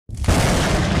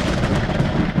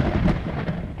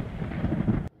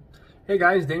Hey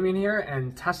guys, Damien here,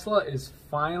 and Tesla is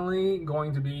finally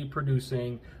going to be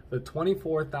producing the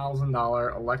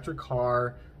 $24,000 electric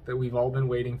car that we've all been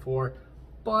waiting for,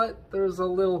 but there's a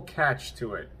little catch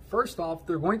to it. First off,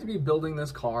 they're going to be building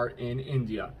this car in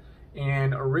India,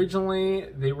 and originally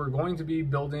they were going to be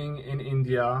building in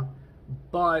India,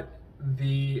 but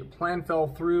the plan fell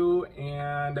through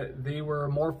and they were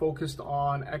more focused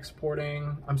on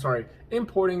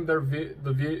importing their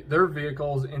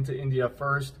vehicles into India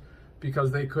first,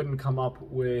 because they couldn't come up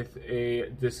with a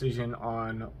decision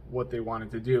on what they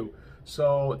wanted to do.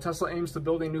 So Tesla aims to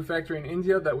build a new factory in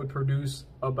India that would produce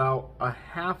about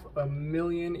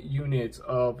 500,000 units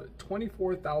of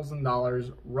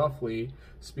 $24,000, roughly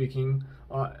speaking,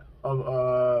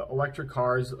 of electric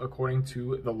cars, according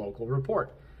to the local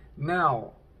report.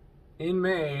 Now, in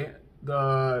May,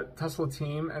 the Tesla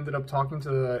team ended up talking to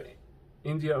the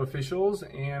India officials,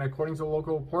 and according to the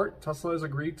local report, Tesla has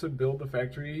agreed to build the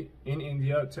factory in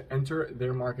India to enter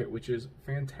their market, which is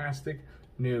fantastic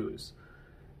news.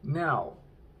 Now,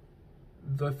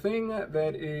 the thing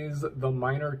that is the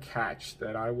minor catch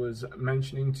that I was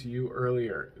mentioning to you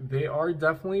earlier, they are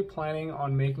definitely planning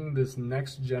on making this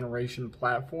next generation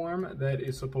platform that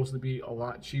is supposed to be a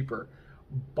lot cheaper,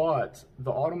 but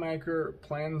the automaker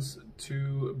plans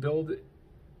to build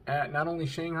at not only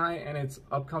Shanghai and its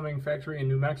upcoming factory in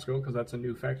New Mexico, because that's a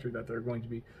new factory that they're going to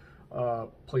be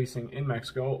placing in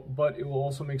Mexico, but it will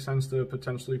also make sense to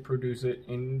potentially produce it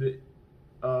in the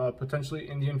potentially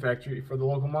Indian factory for the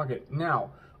local market.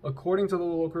 Now, according to the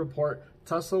local report,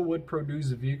 Tesla would produce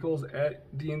vehicles at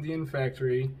the Indian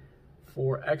factory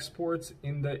for exports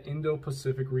in the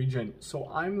Indo-Pacific region. So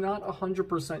I'm not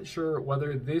 100% sure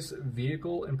whether this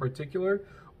vehicle in particular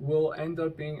will end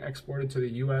up being exported to the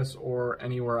US or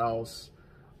anywhere else,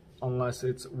 unless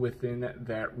it's within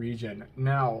that region.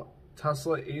 Now,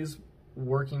 Tesla is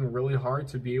working really hard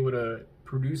to be able to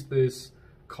produce this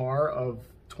car of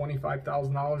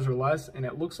 $25,000 or less, and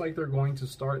it looks like they're going to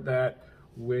start that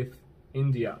with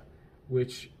India,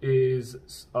 which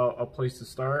is a place to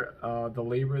start. The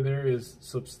labor there is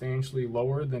substantially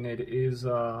lower than it is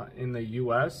in the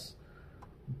US,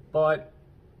 but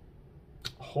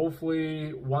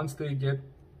hopefully once they get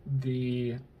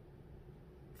the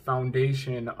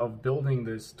foundation of building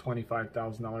this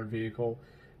 $25,000 vehicle,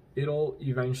 it'll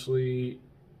eventually,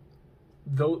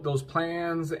 those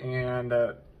plans and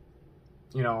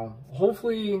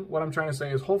hopefully, what I'm trying to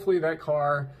say is hopefully that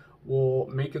car will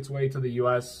make its way to the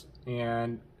US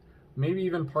and maybe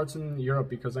even parts in Europe,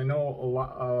 because I know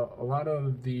a lot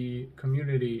of the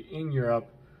community in Europe,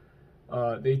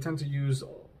 they tend to use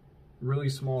really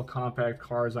small compact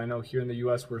cars. I know here in the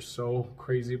US we're so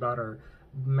crazy about our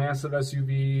massive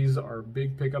SUVs, our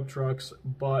big pickup trucks,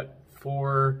 but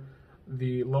for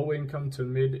the low income to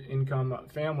mid income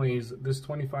families, this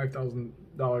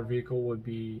 $25,000 vehicle would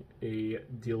be a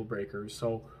deal breaker.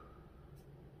 So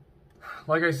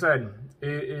like I said,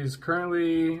 it is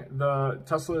currently,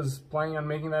 Tesla is planning on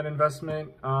making that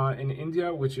investment in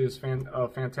India, which is a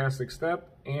fantastic step,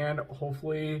 and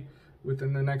hopefully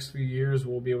within the next few years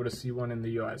we'll be able to see one in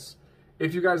the US.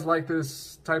 If you guys like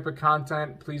this type of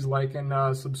content, please like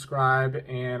and subscribe,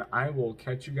 and I will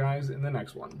catch you guys in the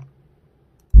next one.